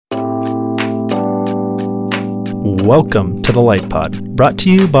Welcome to the Light Pod, brought to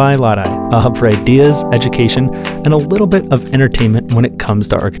you by Light Eye, a hub for ideas, education, and a little bit of entertainment when it comes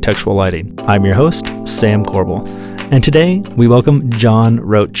to architectural lighting. I'm your host, Sam Corbel, and today we welcome John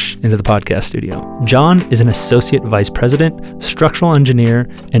Roach into the podcast studio. John is an Associate Vice President, Structural Engineer,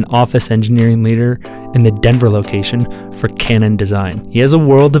 and Office Engineering Leader in the Denver location for Canon Design. He has a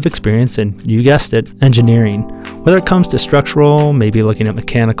world of experience in, you guessed it, engineering. Whether it comes to structural, maybe looking at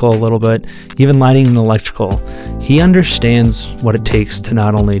mechanical a little bit, even lighting and electrical, he understands what it takes to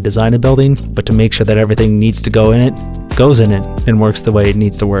not only design a building, but to make sure that everything needs to go in it, goes in it, and works the way it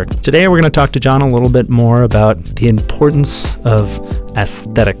needs to work. Today, we're going to talk to John a little bit more about the importance of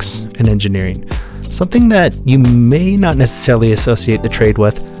aesthetics in engineering. Something that you may not necessarily associate the trade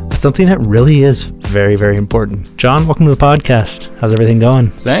with, but something that really is very, very important. John, welcome to the podcast. How's everything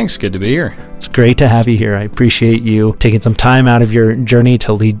going? Thanks. Good to be here. It's great to have you here. I appreciate you taking some time out of your journey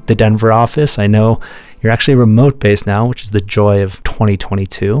to lead the Denver office. I know you're actually remote based now, which is the joy of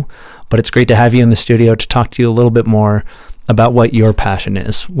 2022, but it's great to have you in the studio to talk to you a little bit more about what your passion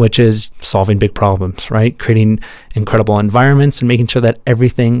is, which is solving big problems, right? Creating incredible environments and making sure that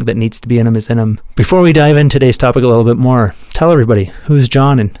everything that needs to be in them is in them. Before we dive into today's topic a little bit more, tell everybody, who's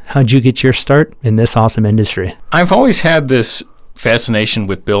John and how'd you get your start in this awesome industry? I've always had this fascination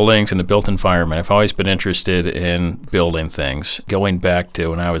with buildings and the built environment. I've always been interested in building things. Going back to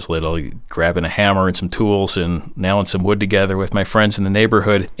when I was little, grabbing a hammer and some tools and nailing some wood together with my friends in the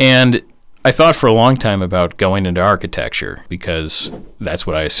neighborhood. And I thought for a long time about going into architecture because that's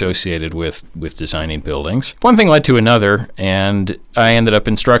what I associated with designing buildings. One thing led to another, and I ended up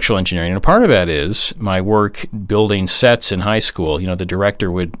in structural engineering. And a part of that is my work building sets in high school. You know, the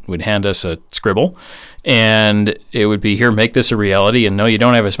director would hand us a scribble, and it would be, here, make this a reality, and no, you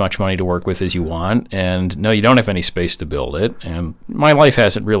don't have as much money to work with as you want, and no, you don't have any space to build it. And my life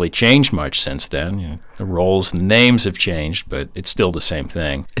hasn't really changed much since then. You know, the roles and the names have changed, but it's still the same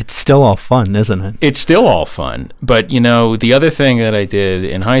thing. It's still all fun, isn't it? It's still all fun. But, you know, the other thing that I did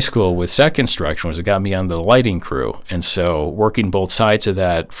in high school with set construction was it got me on the lighting crew. And so working both sides of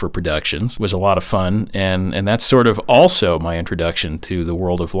that for productions was a lot of fun. And that's sort of also my introduction to the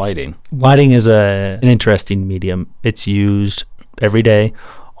world of lighting. Lighting is an interesting medium. It's used every day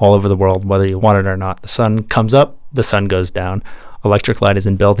all over the world, whether you want it or not. The sun comes up, the sun goes down. Electric light is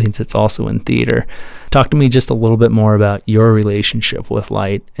in buildings. It's also in theater. Talk to me just a little bit more about your relationship with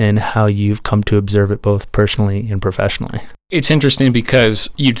light and how you've come to observe it both personally and professionally. It's interesting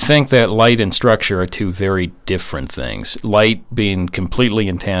because you'd think that light and structure are two very different things. Light being completely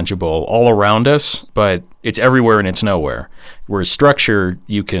intangible all around us, but it's everywhere and it's nowhere. Whereas structure,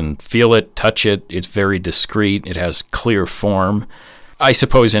 you can feel it, touch it. It's very discrete. It has clear form. I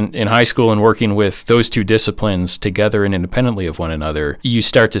suppose in high school and working with those two disciplines together and independently of one another, you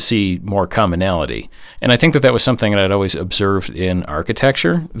start to see more commonality. And I think that was something that I'd always observed in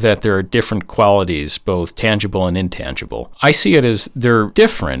architecture, that there are different qualities, both tangible and intangible. I see it as they're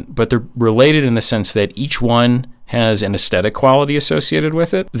different, but they're related in the sense that each one has an aesthetic quality associated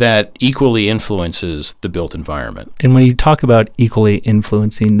with it that equally influences the built environment. And when you talk about equally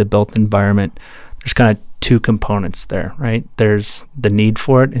influencing the built environment, there's kind of two components there, right? There's the need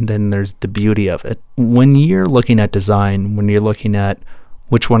for it, and then there's the beauty of it. When you're looking at design, when you're looking at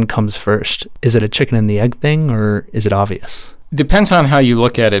which one comes first, is it a chicken and the egg thing, or is it obvious? Depends on how you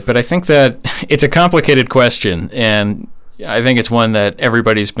look at it, but I think that it's a complicated question, and I think it's one that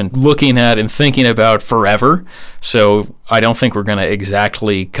everybody's been looking at and thinking about forever. So I don't think we're going to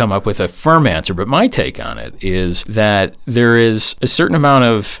exactly come up with a firm answer. But my take on it is that there is a certain amount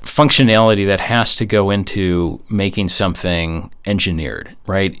of functionality that has to go into making something engineered,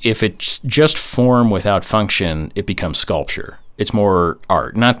 right? If it's just form without function, it becomes sculpture. It's more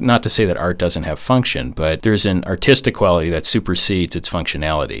art. Not to say that art doesn't have function, but there's an artistic quality that supersedes its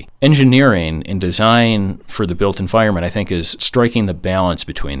functionality. Engineering and design for the built environment, I think, is striking the balance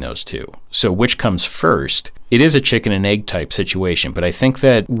between those two. So which comes first? It is a chicken and egg type situation, but I think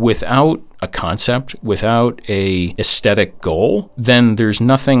that without a concept, without a aesthetic goal, then there's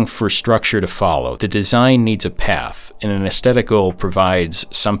nothing for structure to follow. The design needs a path, and an aesthetic goal provides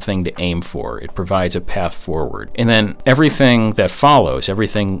something to aim for. It provides a path forward. And then everything that follows,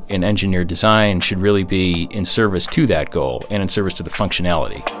 everything in engineered design should really be in service to that goal and in service to the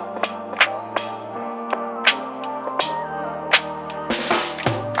functionality.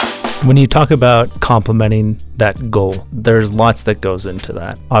 When you talk about complementing that goal, there's lots that goes into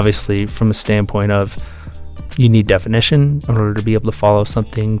that. Obviously, from a standpoint of you need definition in order to be able to follow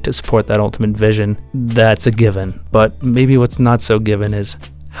something to support that ultimate vision. That's a given. But maybe what's not so given is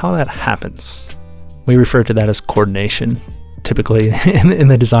how that happens. We refer to that as coordination, typically in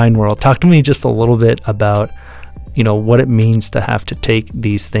the design world. Talk to me just a little bit about what it means to have to take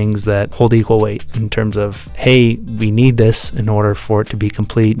these things that hold equal weight in terms of, hey, we need this in order for it to be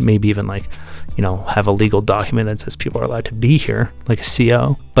complete, maybe even have a legal document that says people are allowed to be here, like a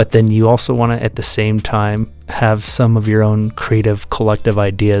CO. But then you also want to, at the same time, have some of your own creative collective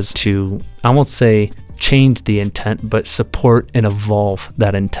ideas to, I won't say change the intent, but support and evolve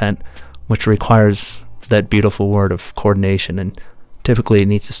that intent, which requires that beautiful word of coordination. And typically it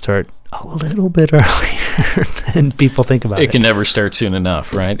needs to start a little bit earlier than people think about it. It can never start soon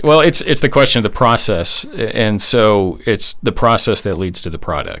enough, right? Well, it's the question of the process, and so it's the process that leads to the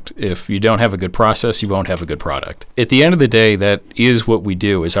product. If you don't have a good process, you won't have a good product. At the end of the day, that is what we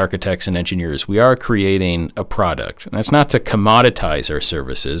do as architects and engineers. We are creating a product. And that's not to commoditize our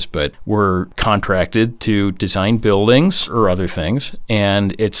services, but we're contracted to design buildings or other things,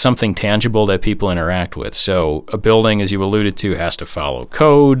 and it's something tangible that people interact with. So a building, as you alluded to, has to follow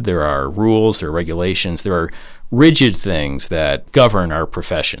code. There are rules, there are regulations, there are rigid things that govern our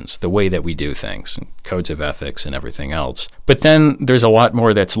professions, the way that we do things, and codes of ethics and everything else. But then there's a lot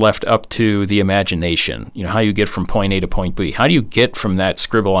more that's left up to the imagination, how you get from point A to point B. How do you get from that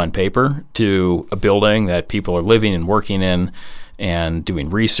scribble on paper to a building that people are living and working in and doing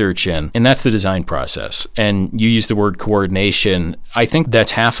research in? And that's the design process. And you use the word coordination. I think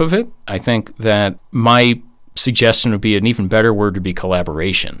that's half of it. I think that my suggestion would be an even better word would be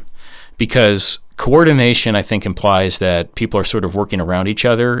collaboration. Because coordination, I think, implies that people are sort of working around each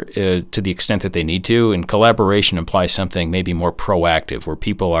other to the extent that they need to, and collaboration implies something maybe more proactive, where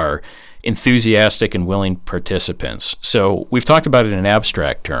people are enthusiastic and willing participants. So we've talked about it in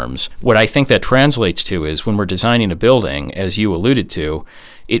abstract terms. What I think that translates to is when we're designing a building, as you alluded to,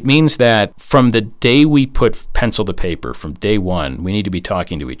 it means that from the day we put pencil to paper, from day one, we need to be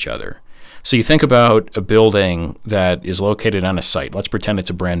talking to each other. So you think about a building that is located on a site. Let's pretend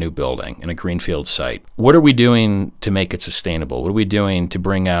it's a brand new building in a greenfield site. What are we doing to make it sustainable? What are we doing to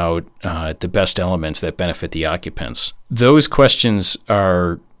bring out the best elements that benefit the occupants? Those questions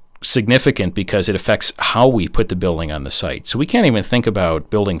are significant because it affects how we put the building on the site. So we can't even think about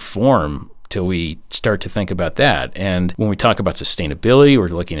building form till we start to think about that. And when we talk about sustainability, we're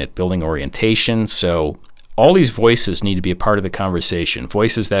looking at building orientation. So all these voices need to be a part of the conversation,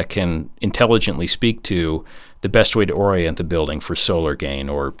 voices that can intelligently speak to the best way to orient the building for solar gain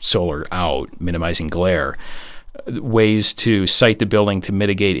or solar out, minimizing glare, ways to site the building to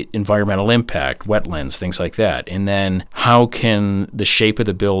mitigate environmental impact, wetlands, things like that. And then how can the shape of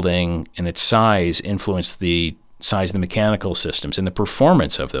the building and its size influence the size of the mechanical systems and the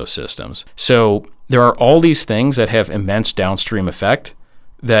performance of those systems? So there are all these things that have immense downstream effect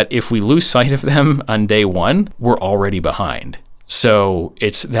that if we lose sight of them on day one, we're already behind. So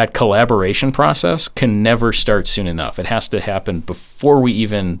it's that collaboration process can never start soon enough. It has to happen before we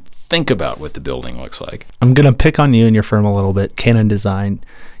even think about what the building looks like. I'm going to pick on you and your firm a little bit. Cannon Design,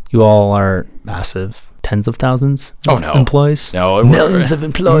 you all are massive. Tens of thousands of employees? No. Millions of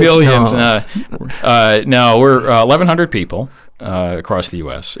employees? Millions. No, we're 1,100 people across the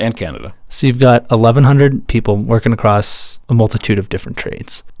U.S. and Canada. So you've got 1,100 people working across a multitude of different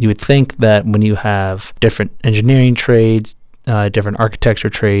trades. You would think that when you have different engineering trades, different architecture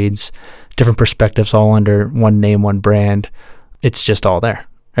trades, different perspectives all under one name, one brand, it's just all there.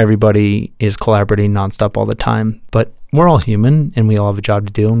 Everybody is collaborating nonstop all the time. But we're all human, and we all have a job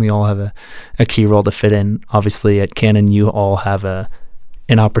to do, and we all have a key role to fit in. Obviously, at Cannon, you all have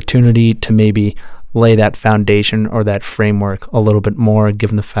an opportunity to maybe lay that foundation or that framework a little bit more,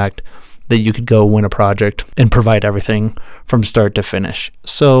 given the fact that you could go win a project and provide everything from start to finish.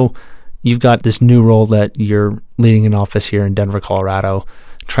 So you've got this new role that you're leading an office here in Denver, Colorado,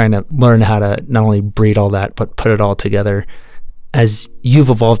 trying to learn how to not only breed all that, but put it all together. As you've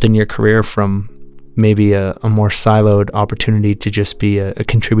evolved in your career from maybe a more siloed opportunity to just be a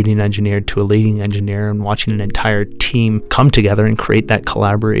contributing engineer to a leading engineer and watching an entire team come together and create that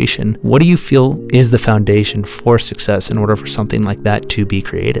collaboration, what do you feel is the foundation for success in order for something like that to be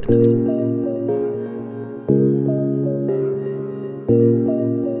created?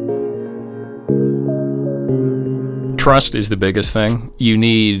 Trust is the biggest thing. You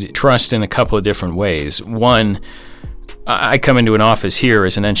need trust in a couple of different ways. One, I come into an office here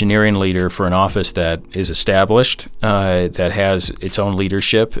as an engineering leader for an office that is established, that has its own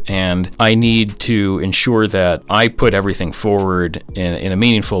leadership, and I need to ensure that I put everything forward in a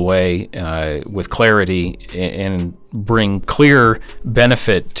meaningful way with clarity and bring clear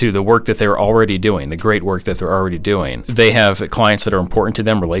benefit to the work that they're already doing, the great work that they're already doing. They have clients that are important to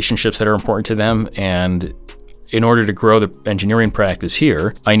them, relationships that are important to them, and in order to grow the engineering practice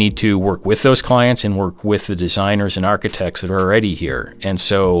here, I need to work with those clients and work with the designers and architects that are already here. And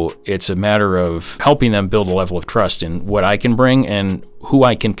so it's a matter of helping them build a level of trust in what I can bring and who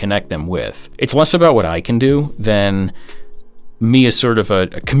I can connect them with. It's less about what I can do than me as sort of a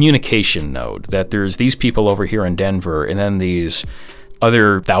communication node, that there's these people over here in Denver and then these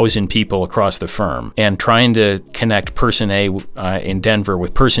other 1,000 people across the firm, and trying to connect person A in Denver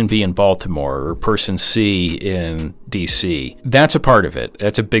with person B in Baltimore or person C in DC. That's a part of it.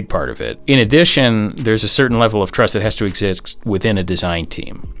 That's a big part of it. In addition, there's a certain level of trust that has to exist within a design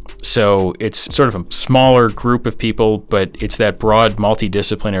team. So it's sort of a smaller group of people, but it's that broad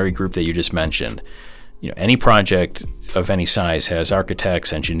multidisciplinary group that you just mentioned. Any project of any size has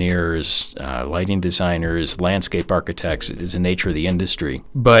architects, engineers, lighting designers, landscape architects. It is the nature of the industry.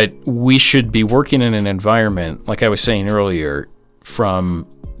 But we should be working in an environment, like I was saying earlier, from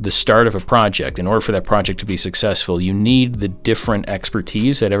the start of a project. In order for that project to be successful, you need the different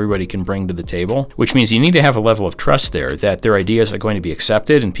expertise that everybody can bring to the table, which means you need to have a level of trust there that their ideas are going to be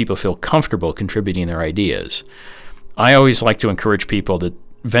accepted and people feel comfortable contributing their ideas. I always like to encourage people to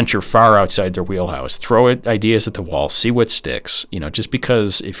venture far outside their wheelhouse, throw ideas at the wall, see what sticks. Just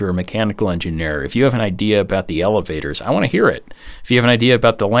because if you're a mechanical engineer, if you have an idea about the elevators, I want to hear it. If you have an idea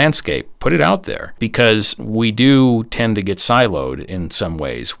about the landscape, put it out there, because we do tend to get siloed in some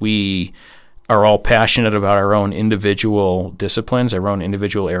ways. We are all passionate about our own individual disciplines, our own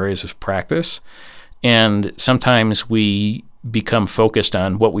individual areas of practice. And sometimes we become focused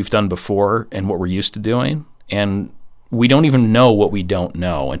on what we've done before and what we're used to doing. And we don't even know what we don't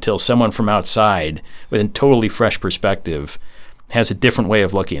know until someone from outside with a totally fresh perspective has a different way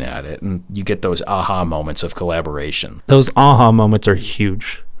of looking at it. And you get those aha moments of collaboration. Those aha moments are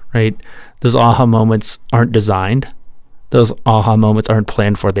huge, right? Those aha moments aren't designed. Those aha moments aren't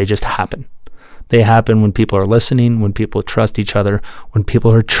planned for. They just happen. They happen when people are listening, when people trust each other, when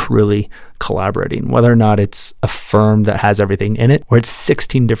people are truly collaborating, whether or not it's a firm that has everything in it or it's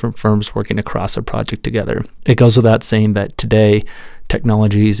 16 different firms working across a project together. It goes without saying that today,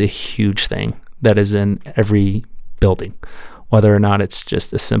 technology is a huge thing that is in every building, whether or not it's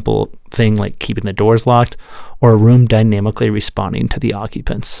just a simple thing like keeping the doors locked or a room dynamically responding to the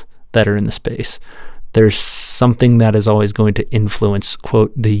occupants that are in the space. There's something that is always going to influence,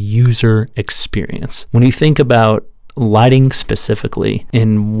 quote, the user experience. When you think about lighting specifically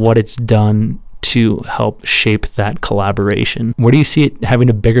and what it's done to help shape that collaboration, where do you see it having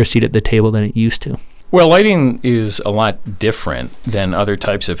a bigger seat at the table than it used to? Well, lighting is a lot different than other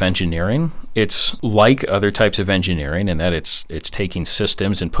types of engineering. It's like other types of engineering in that it's taking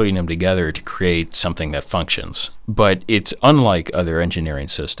systems and putting them together to create something that functions. But it's unlike other engineering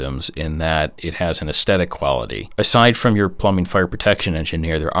systems in that it has an aesthetic quality. Aside from your plumbing fire protection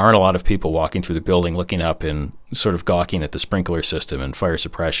engineer, there aren't a lot of people walking through the building looking up and sort of gawking at the sprinkler system and fire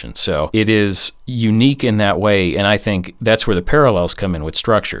suppression. So it is unique in that way, and I think that's where the parallels come in with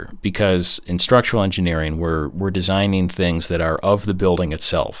structure, because in structural engineering, we're designing things that are of the building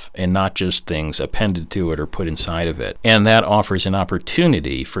itself and not just things appended to it or put inside of it. And that offers an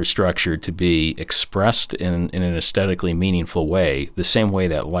opportunity for structure to be expressed in an aesthetically meaningful way, the same way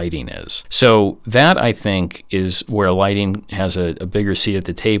that lighting is. So that, I think, is where lighting has a bigger seat at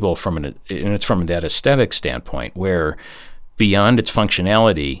the table and it's from that aesthetic standpoint, where beyond its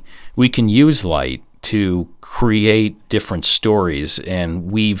functionality, we can use light to create different stories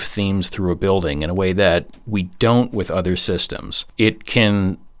and weave themes through a building in a way that we don't with other systems. It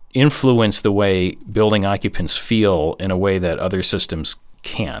can influence the way building occupants feel in a way that other systems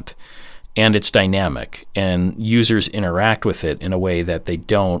can't. And it's dynamic, and users interact with it in a way that they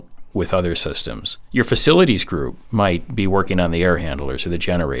don't with other systems. Your facilities group might be working on the air handlers or the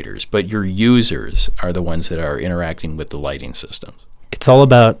generators, but your users are the ones that are interacting with the lighting systems. It's all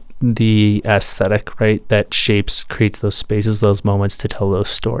about the aesthetic, right? That creates those spaces, those moments to tell those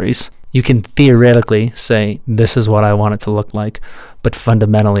stories. You can theoretically say, this is what I want it to look like, but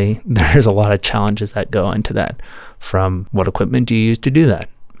fundamentally, there's a lot of challenges that go into that. From what equipment do you use to do that?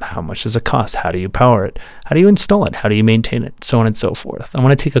 How much does it cost? How do you power it? How do you install it? How do you maintain it? So on and so forth. I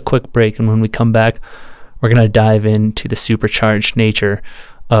want to take a quick break, and when we come back, we're going to dive into the supercharged nature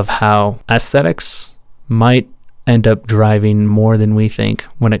of how aesthetics might end up driving more than we think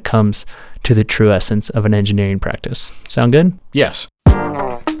when it comes to the true essence of an engineering practice. Sound good? Yes.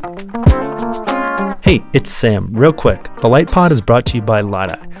 Hey, it's Sam. Real quick, the Light Pod is brought to you by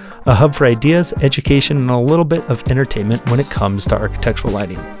Light-Eye, a hub for ideas, education, and a little bit of entertainment when it comes to architectural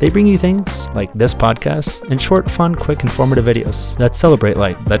lighting. They bring you things like this podcast and short, fun, quick, informative videos that celebrate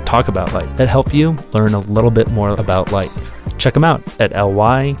light, that talk about light, that help you learn a little bit more about light. Check them out at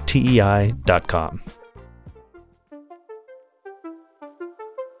lytei.com.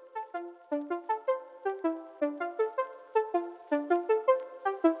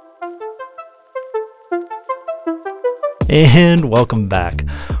 And welcome back.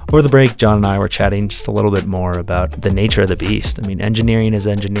 Over the break, John and I were chatting just a little bit more about the nature of the beast. I mean, engineering is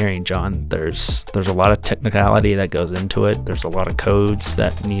engineering, John. There's a lot of technicality that goes into it. There's a lot of codes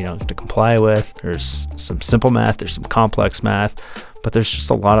that to comply with. There's some simple math, there's some complex math, but there's just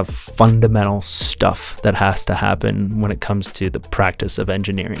a lot of fundamental stuff that has to happen when it comes to the practice of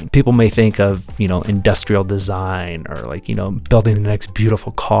engineering. People may think of, industrial design or building the next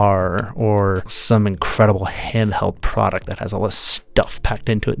beautiful car or some incredible handheld product that has all this stuff packed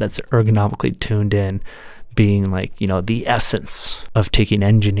into it that's ergonomically tuned in, being the essence of taking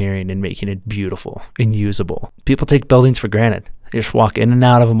engineering and making it beautiful and usable. People take buildings for granted. They just walk in and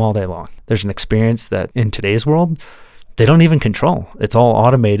out of them all day long. There's an experience that in today's world, they don't even control. It's all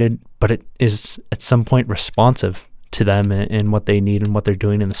automated, but it is at some point responsive to them and what they need and what they're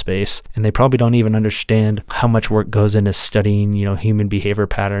doing in the space. And they probably don't even understand how much work goes into studying, human behavior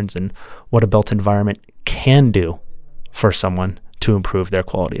patterns and what a built environment can do for someone to improve their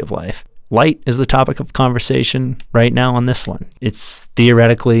quality of life. Light is the topic of conversation right now on this one. It's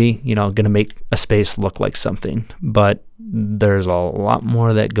theoretically, going to make a space look like something, but there's a lot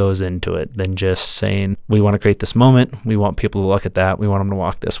more that goes into it than just saying, we want to create this moment. We want people to look at that. We want them to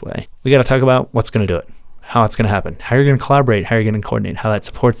walk this way. We got to talk about what's going to do it, how it's going to happen, how you're going to collaborate, how you're going to coordinate, how that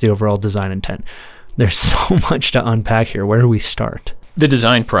supports the overall design intent. There's so much to unpack here. Where do we start? The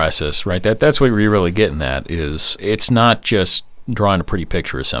design process, right? That's what we're really getting at. Is it's not just drawing a pretty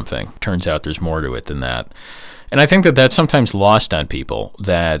picture of something. Turns out there's more to it than that. And I think that that's sometimes lost on people,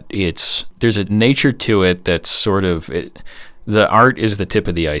 that there's a nature to it that's sort of, the art is the tip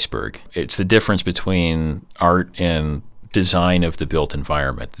of the iceberg. It's the difference between art and design of the built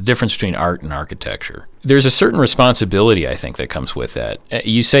environment, the difference between art and architecture. There's a certain responsibility, I think, that comes with that.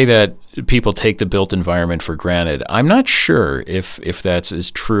 You say that people take the built environment for granted. I'm not sure if that's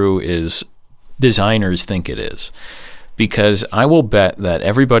as true as designers think it is. Because I will bet that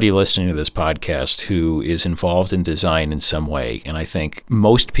everybody listening to this podcast who is involved in design in some way, and I think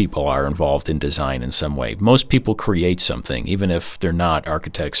most people are involved in design in some way. Most people create something, even if they're not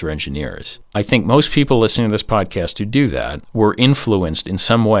architects or engineers. I think most people listening to this podcast who do that were influenced in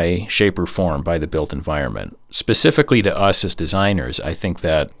some way, shape, or form by the built environment. Specifically to us as designers, I think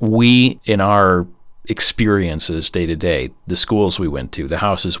that we, in our experiences day to day, the schools we went to, the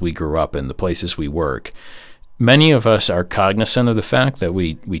houses we grew up in, the places we work, many of us are cognizant of the fact that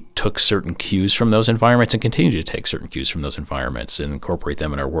we took certain cues from those environments and continue to take certain cues from those environments and incorporate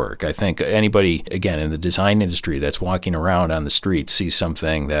them in our work. I think anybody, again, in the design industry that's walking around on the street sees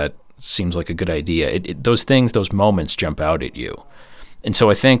something that seems like a good idea. Those moments jump out at you. And so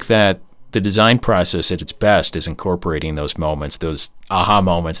I think that the design process at its best is incorporating those moments, those aha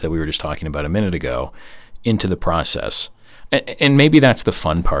moments that we were just talking about a minute ago, into the process. And maybe that's the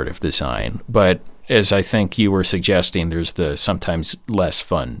fun part of design, but as I think you were suggesting, there's the sometimes less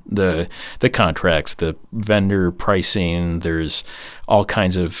fun, the contracts, the vendor pricing, there's all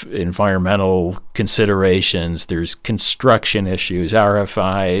kinds of environmental considerations, there's construction issues,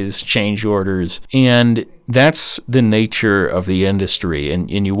 RFIs, change orders, and that's the nature of the industry. And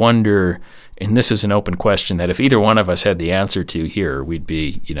you wonder, and this is an open question that if either one of us had the answer to here, we'd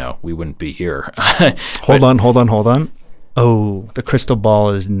be, we wouldn't be here. Hold on. Oh, the crystal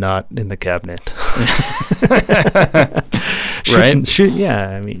ball is not in the cabinet. Right? Yeah,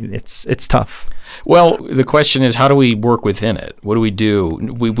 I mean, it's tough. Well, the question is, how do we work within it? What do we do?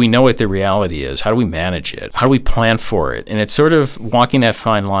 We know what the reality is. How do we manage it? How do we plan for it? And it's sort of walking that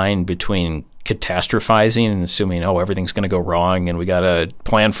fine line between catastrophizing and assuming, everything's going to go wrong and we got to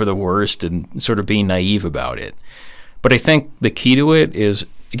plan for the worst and sort of being naive about it. But I think the key to it is,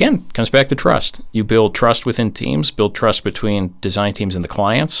 again, comes back to trust. You build trust within teams, build trust between design teams and the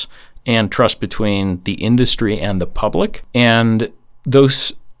clients, and trust between the industry and the public. And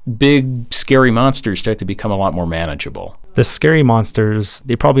those big, scary monsters start to become a lot more manageable. The scary monsters,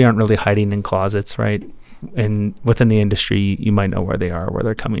 they probably aren't really hiding in closets, right? And within the industry, you might know where they are, where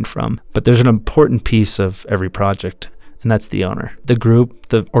they're coming from. But there's an important piece of every project, and that's the owner, the group,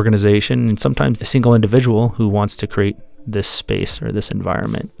 the organization, and sometimes a single individual who wants to create this space or this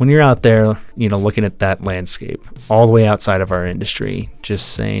environment. When you're out there, looking at that landscape all the way outside of our industry,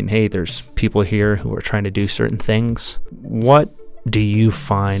 just saying, hey, there's people here who are trying to do certain things. What do you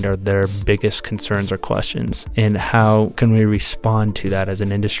find are their biggest concerns or questions? And how can we respond to that as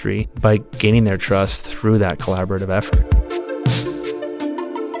an industry by gaining their trust through that collaborative effort?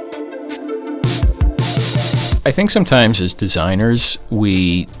 I think sometimes as designers,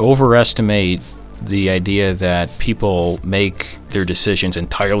 we overestimate the idea that people make their decisions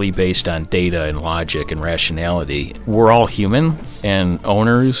entirely based on data and logic and rationality. We're all human, and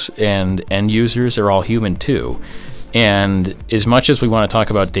owners and end users are all human too. And as much as we want to talk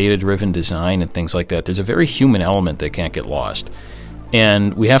about data-driven design and things like that, there's a very human element that can't get lost.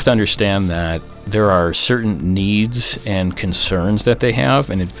 And we have to understand that there are certain needs and concerns that they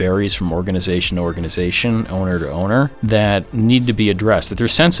have, and it varies from organization to organization, owner to owner, that need to be addressed, that they're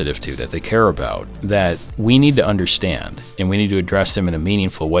sensitive to, that they care about, that we need to understand, and we need to address them in a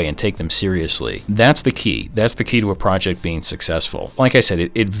meaningful way and take them seriously. That's the key. That's the key to a project being successful. Like I said,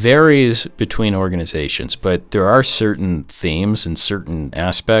 it varies between organizations, but there are certain themes and certain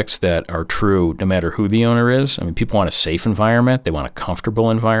aspects that are true no matter who the owner is. I mean, people want a safe environment. They want a comfortable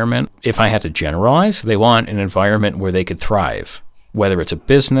environment. If I had to generalize, they want an environment where they could thrive, whether it's a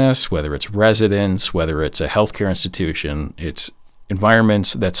business, whether it's residents, whether it's a healthcare institution. It's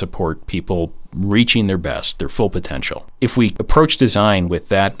environments that support people reaching their best, their full potential. If we approach design with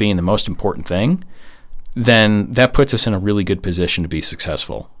that being the most important thing, then that puts us in a really good position to be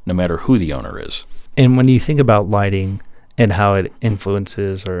successful, no matter who the owner is. And when you think about lighting and how it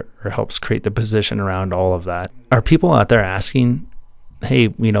influences or helps create the position around all of that, are people out there asking, hey,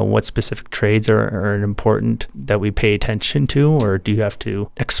 what specific trades are important that we pay attention to? Or do you have to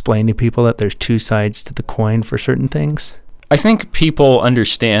explain to people that there's two sides to the coin for certain things? I think people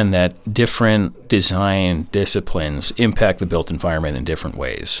understand that different design disciplines impact the built environment in different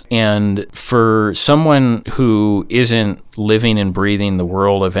ways. And for someone who isn't living and breathing the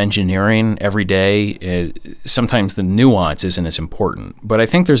world of engineering every day, sometimes the nuance isn't as important. But I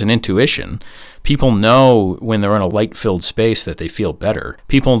think there's an intuition. People know when they're in a light-filled space that they feel better.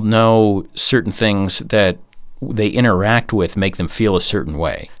 People know certain things that they interact with make them feel a certain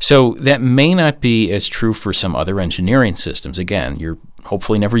way. So that may not be as true for some other engineering systems. Again, you're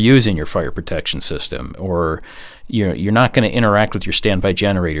hopefully never using your fire protection system, or you're not going to interact with your standby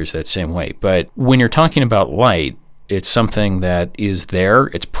generators that same way. But when you're talking about light, it's something that is there,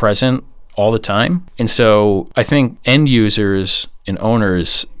 it's present all the time. And so I think end users and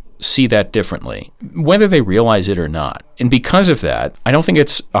owners see that differently, whether they realize it or not. And because of that, I don't think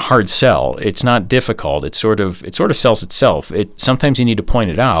it's a hard sell. It's not difficult. It sort of sells itself. Sometimes you need to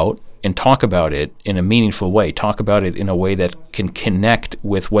point it out and talk about it in a meaningful way. Talk about it in a way that can connect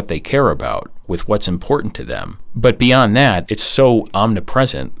with what they care about, with what's important to them. But beyond that, it's so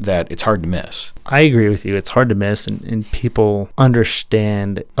omnipresent that it's hard to miss. I agree with you. It's hard to miss, and people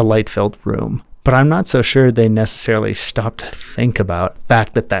understand a light-filled room. But I'm not so sure they necessarily stop to think about the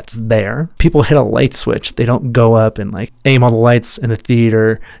fact that that's there. People hit a light switch. They don't go up and aim all the lights in the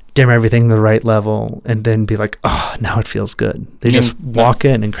theater, dim everything to the right level, and then be like, oh, now it feels good. They just walk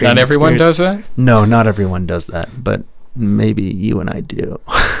in and create an experience. Not everyone does that? No, not everyone does that. But maybe you and I do.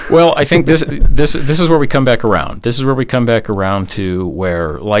 Well, I think this is where we come back around. This is where we come back around to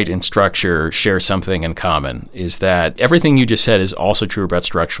where light and structure share something in common, is that everything you just said is also true about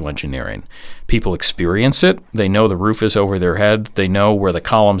structural engineering. People experience it. They know the roof is over their head. They know where the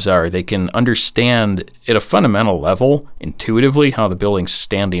columns are. They can understand at a fundamental level, intuitively, how the building's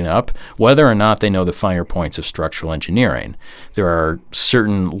standing up, whether or not they know the finer points of structural engineering. There are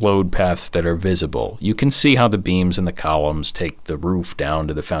certain load paths that are visible. You can see how the beams and the columns take the roof down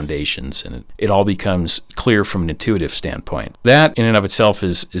to the foundations, and it all becomes clear from an intuitive standpoint. That, in and of itself,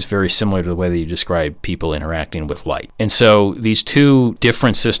 is very similar to the way that you describe people interacting with light. And so these two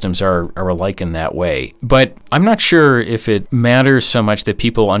different systems are alike in that way. But I'm not sure if it matters so much that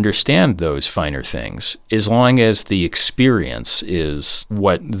people understand those finer things, as long as the experience is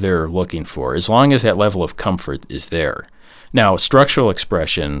what they're looking for, as long as that level of comfort is there. Now, structural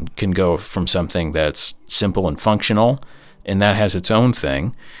expression can go from something that's simple and functional, and that has its own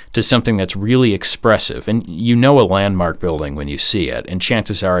thing, to something that's really expressive. And you know a landmark building when you see it, and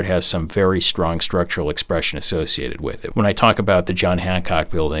chances are it has some very strong structural expression associated with it. When I talk about the John Hancock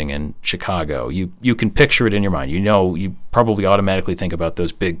building in Chicago, you can picture it in your mind. You probably automatically think about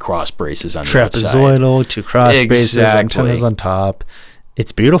those big cross braces on the outside. Trapezoidal, two cross braces, antennas on top.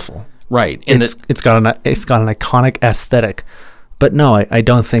 It's beautiful. Right. And it's got an iconic aesthetic. But no, I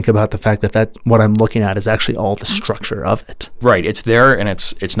don't think about the fact that what I'm looking at is actually all the structure of it. Right. It's there and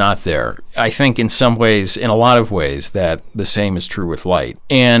it's not there. I think in some ways, in a lot of ways, that the same is true with light.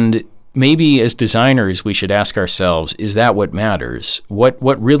 And maybe as designers, we should ask ourselves, is that what matters? What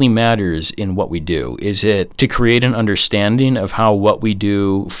really matters in what we do? Is it to create an understanding of how what we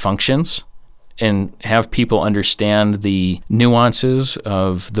do functions and have people understand the nuances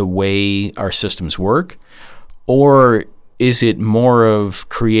of the way our systems work? Or is it more of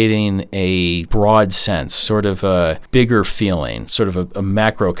creating a broad sense, sort of a bigger feeling, sort of a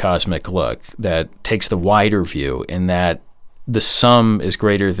macrocosmic look that takes the wider view, in that the sum is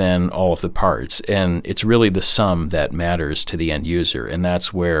greater than all of the parts, and it's really the sum that matters to the end user, and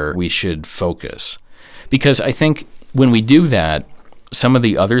that's where we should focus. Because I think when we do that, some of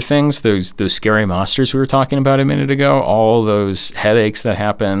the other things, those scary monsters we were talking about a minute ago, all those headaches that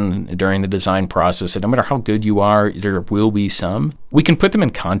happen during the design process, and no matter how good you are, there will be some, we can put them in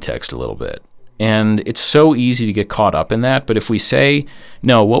context a little bit. And it's so easy to get caught up in that. But if we say,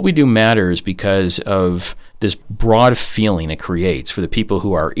 no, what we do matters because of this broad feeling it creates for the people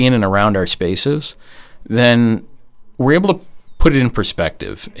who are in and around our spaces, then we're able to put it in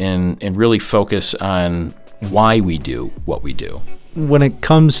perspective and really focus on why we do what we do. When it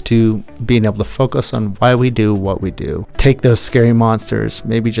comes to being able to focus on why we do what we do, take those scary monsters,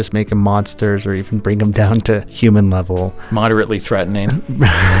 maybe just make them monsters or even bring them down to human level. Moderately threatening.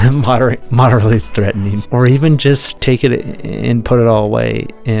 Moderately threatening. Or even just take it and put it all away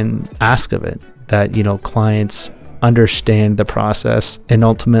and ask of it that, clients understand the process and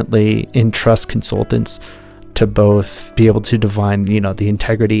ultimately entrust consultants to both be able to define, the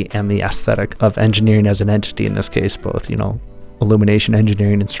integrity and the aesthetic of engineering as an entity, in this case, both, illumination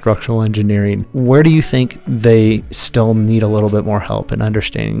engineering and structural engineering. Where do you think they still need a little bit more help in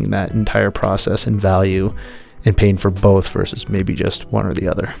understanding that entire process and value and paying for both versus maybe just one or the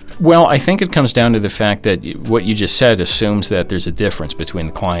other? Well, I think it comes down to the fact that what you just said assumes that there's a difference between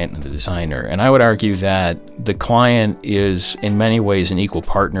the client and the designer. And I would argue that the client is in many ways an equal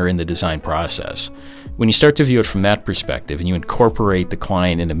partner in the design process. When you start to view it from that perspective and you incorporate the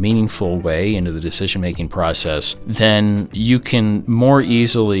client in a meaningful way into the decision-making process, then you can more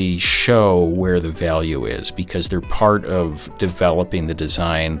easily show where the value is because they're part of developing the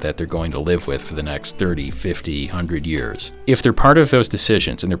design that they're going to live with for the next 30, 50, 100 years. If they're part of those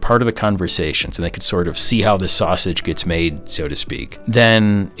decisions and they're part of the conversations and they can sort of see how the sausage gets made, so to speak,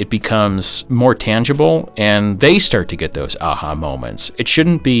 then it becomes more tangible and they start to get those aha moments. It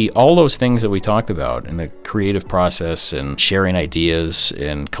shouldn't be all those things that we talked about in the creative process and sharing ideas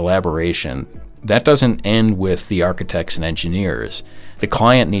and collaboration. That doesn't end with the architects and engineers. The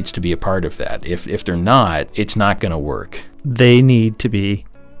client needs to be a part of that. If they're not, it's not going to work. They need to be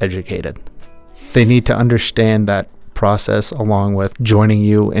educated. They need to understand that process along with joining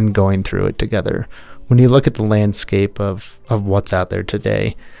you and going through it together. When you look at the landscape of what's out there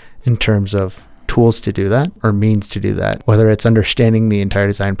today in terms of tools to do that or means to do that, whether it's understanding the entire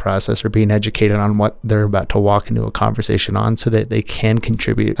design process or being educated on what they're about to walk into a conversation on so that they can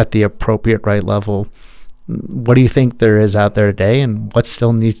contribute at the appropriate right level. What do you think there is out there today and what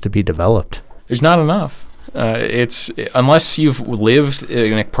still needs to be developed? There's not enough. It's unless you've lived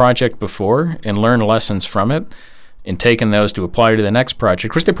in a project before and learned lessons from it and taken those to apply to the next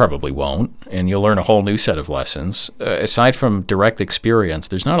project, which they probably won't, and you'll learn a whole new set of lessons. Aside from direct experience,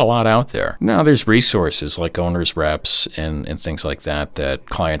 there's not a lot out there. Now, there's resources like owner's reps and things like that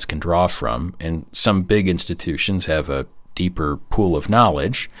clients can draw from, and some big institutions have a deeper pool of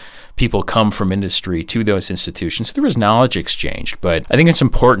knowledge. People come from industry to those institutions. There is knowledge exchanged, but I think it's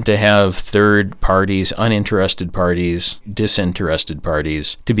important to have third parties, uninterested parties, disinterested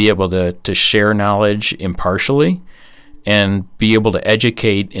parties to be able to share knowledge impartially and be able to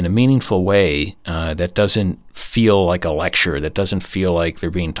educate in a meaningful way that doesn't feel like a lecture, that doesn't feel like they're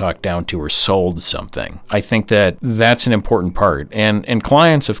being talked down to or sold something. I think that that's an important part. And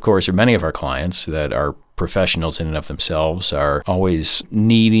clients, of course, or many of our clients that are professionals in and of themselves are always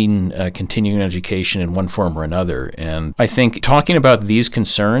needing continuing education in one form or another. And I think talking about these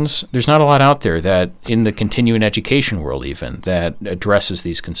concerns, there's not a lot out there that in the continuing education world even that addresses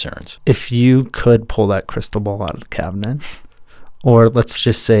these concerns. If you could pull that crystal ball out of the cabinet, or let's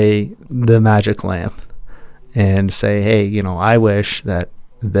just say the magic lamp, and say, hey, I wish that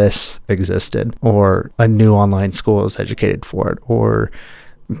this existed, or a new online school is educated for it, or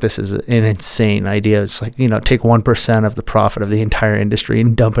this is an insane idea. It's like, take 1% of the profit of the entire industry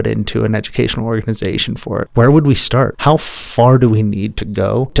and dump it into an educational organization for it. Where would we start? How far do we need to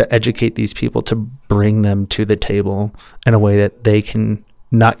go to educate these people to bring them to the table in a way that they can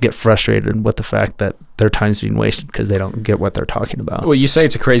not get frustrated with the fact that their time's being wasted because they don't get what they're talking about? Well, you say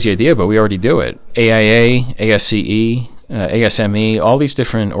it's a crazy idea, but we already do it. AIA, ASCE, ASME, all these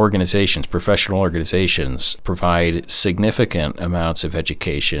different organizations, professional organizations, provide significant amounts of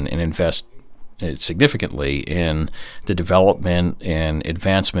education and invest significantly in the development and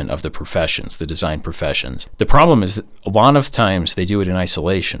advancement of the professions, the design professions. The problem is that a lot of times they do it in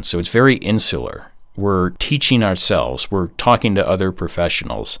isolation, so it's very insular. We're teaching ourselves. We're talking to other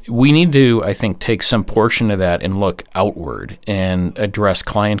professionals. We need to, I think, take some portion of that and look outward and address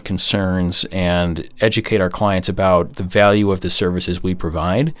client concerns and educate our clients about the value of the services we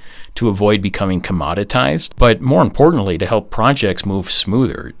provide to avoid becoming commoditized, but more importantly, to help projects move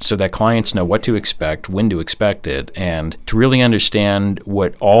smoother so that clients know what to expect, when to expect it, and to really understand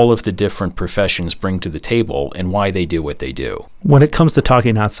what all of the different professions bring to the table and why they do what they do. When it comes to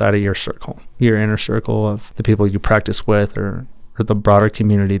talking outside of your circle, your inner circle of the people you practice with or the broader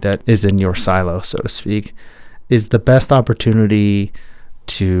community that is in your silo, so to speak, is the best opportunity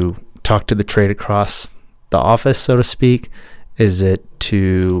to talk to the trade across the office, so to speak? Is it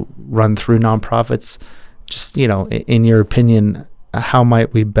to run through nonprofits? Just, in your opinion, how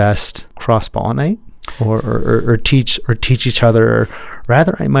might we best cross-pollinate or teach each other? Or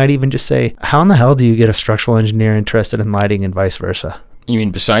rather, I might even just say, how in the hell do you get a structural engineer interested in lighting and vice versa? You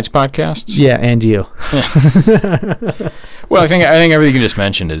mean besides podcasts? Yeah, and you. Well, I think everything you just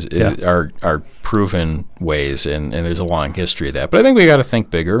mentioned are proven ways, and there's a long history of that. But I think we got to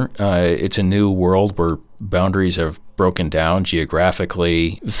think bigger. It's a new world where boundaries have broken down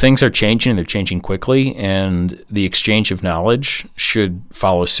geographically. Things are changing, and they're changing quickly, and the exchange of knowledge should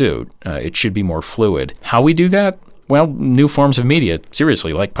follow suit. It should be more fluid. How we do that? Well, new forms of media,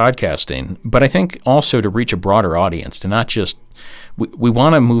 seriously, like podcasting. But I think also to reach a broader audience, to not just we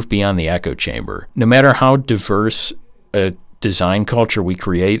want to move beyond the echo chamber. No matter how diverse a design culture we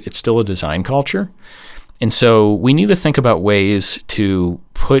create, it's still a design culture. And so we need to think about ways to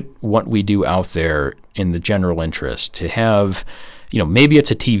put what we do out there in the general interest, to have, maybe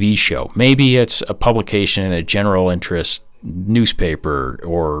it's a TV show, maybe it's a publication in a general interest newspaper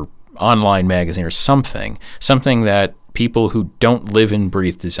or online magazine or something that people who don't live and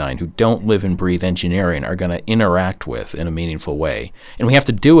breathe design, who don't live and breathe engineering are going to interact with in a meaningful way. And we have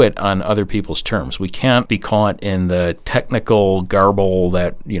to do it on other people's terms. We can't be caught in the technical garble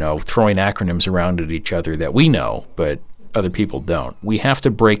that, throwing acronyms around at each other that we know, but other people don't. We have to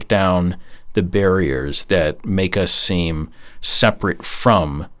break down the barriers that make us seem separate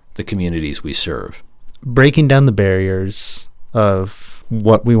from the communities we serve. Breaking down the barriers of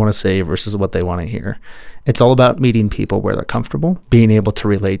what we want to say versus what they want to hear. It's all about meeting people where they're comfortable, being able to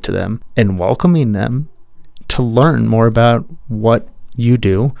relate to them, and welcoming them to learn more about what you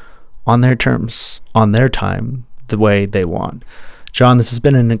do on their terms, on their time, the way they want. John, this has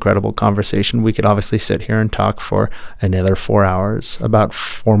been an incredible conversation. We could obviously sit here and talk for another 4 hours about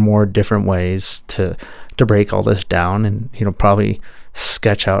 4 more different ways to break all this down and, probably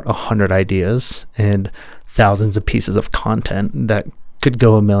sketch out 100 ideas and thousands of pieces of content that could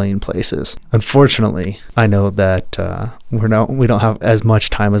go a million places. Unfortunately, I know that we don't have as much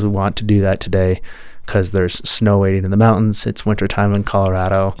time as we want to do that today because there's snow waiting in the mountains. It's wintertime in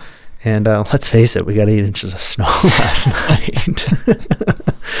Colorado. And let's face it, we got 8 inches of snow last night.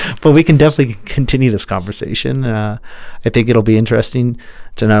 But we can definitely continue this conversation. I think it'll be interesting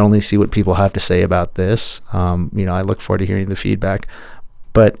to not only see what people have to say about this. I look forward to hearing the feedback.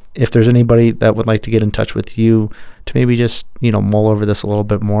 But if there's anybody that would like to get in touch with you to maybe just, mull over this a little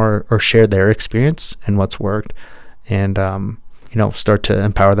bit more or share their experience and what's worked and, start to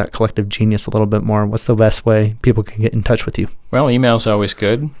empower that collective genius a little bit more, what's the best way people can get in touch with you? Well, email's always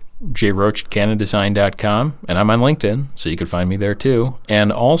good. jroach@canondesign.com, and I'm on LinkedIn, so you can find me there too.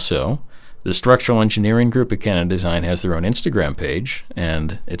 And also, the structural engineering group at Canon Design has their own Instagram page,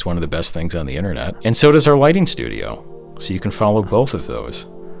 and it's one of the best things on the internet. And so does our lighting studio, so you can follow both of those.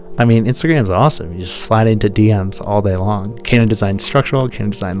 I mean, Instagram's awesome. You just slide into DMs all day long. Canon Design Structural,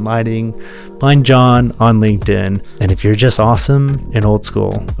 Canon Design Lighting. Find John on LinkedIn. And if you're just awesome and old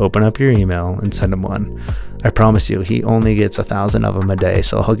school, open up your email and send him one. I promise you, he only gets 1,000 of them a day,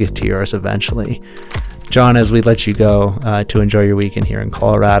 so he'll get to yours eventually. John, as we let you go to enjoy your weekend here in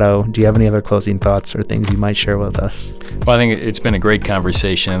Colorado, do you have any other closing thoughts or things you might share with us? Well, I think it's been a great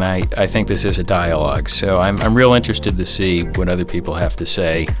conversation, and I think this is a dialogue. So I'm real interested to see what other people have to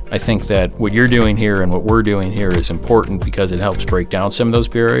say. I think that what you're doing here and what we're doing here is important because it helps break down some of those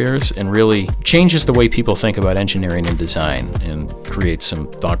barriers and really changes the way people think about engineering and design and creates some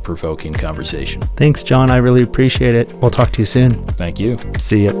thought-provoking conversation. Thanks, John. I really appreciate it. We'll talk to you soon. Thank you.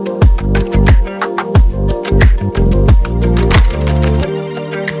 See ya.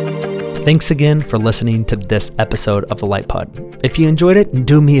 Thanks again for listening to this episode of The Light Pod. If you enjoyed it,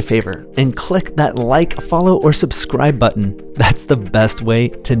 do me a favor and click that like, follow, or subscribe button. That's the best way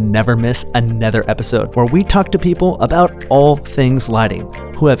to never miss another episode where we talk to people about all things lighting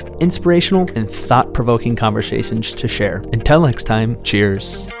who have inspirational and thought-provoking conversations to share. Until next time,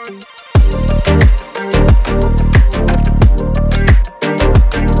 cheers.